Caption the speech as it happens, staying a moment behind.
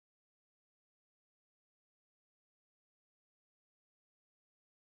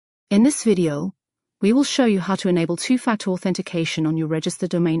In this video, we will show you how to enable two-factor authentication on your registered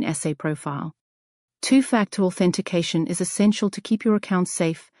domain SA profile. Two-factor authentication is essential to keep your account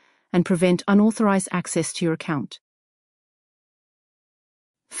safe and prevent unauthorized access to your account.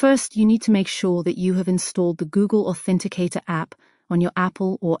 First, you need to make sure that you have installed the Google Authenticator app on your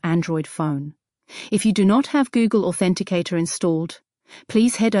Apple or Android phone. If you do not have Google Authenticator installed,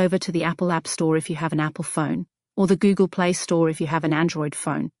 please head over to the Apple App Store if you have an Apple phone, or the Google Play Store if you have an Android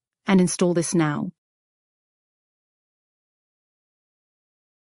phone, and install this now.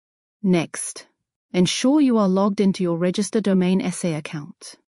 Next, ensure you are logged into your registered domain SA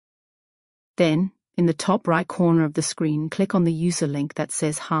account. Then, in the top right corner of the screen, click on the user link that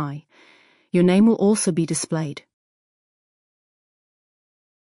says Hi. Your name will also be displayed.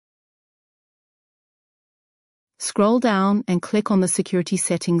 Scroll down and click on the Security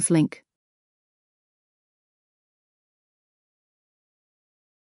Settings link.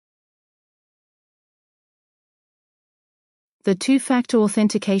 The two-factor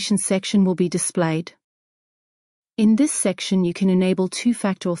authentication section will be displayed. In this section, you can enable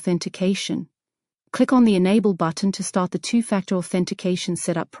two-factor authentication. Click on the Enable button to start the two-factor authentication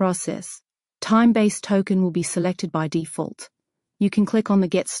setup process. Time-based token will be selected by default. You can click on the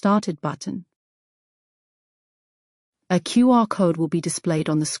Get Started button. A QR code will be displayed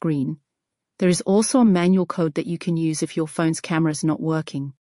on the screen. There is also a manual code that you can use if your phone's camera is not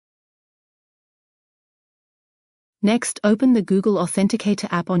working. Next, open the Google Authenticator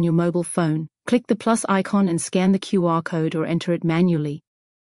app on your mobile phone. Click the plus icon and scan the QR code or enter it manually.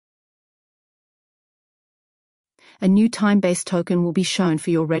 A new time-based token will be shown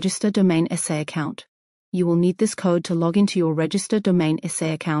for your registered domain SA account. You will need this code to log into your registered domain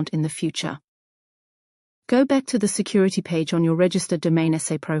SA account in the future. Go back to the security page on your registered domain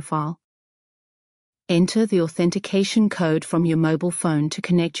SA profile. Enter the authentication code from your mobile phone to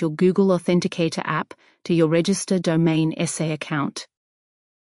connect your Google Authenticator app to your registered domain SA account.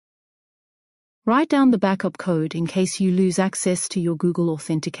 Write down the backup code in case you lose access to your Google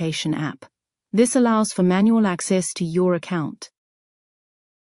Authentication app. This allows for manual access to your account.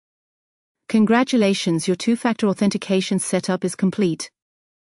 Congratulations, your two-factor authentication setup is complete.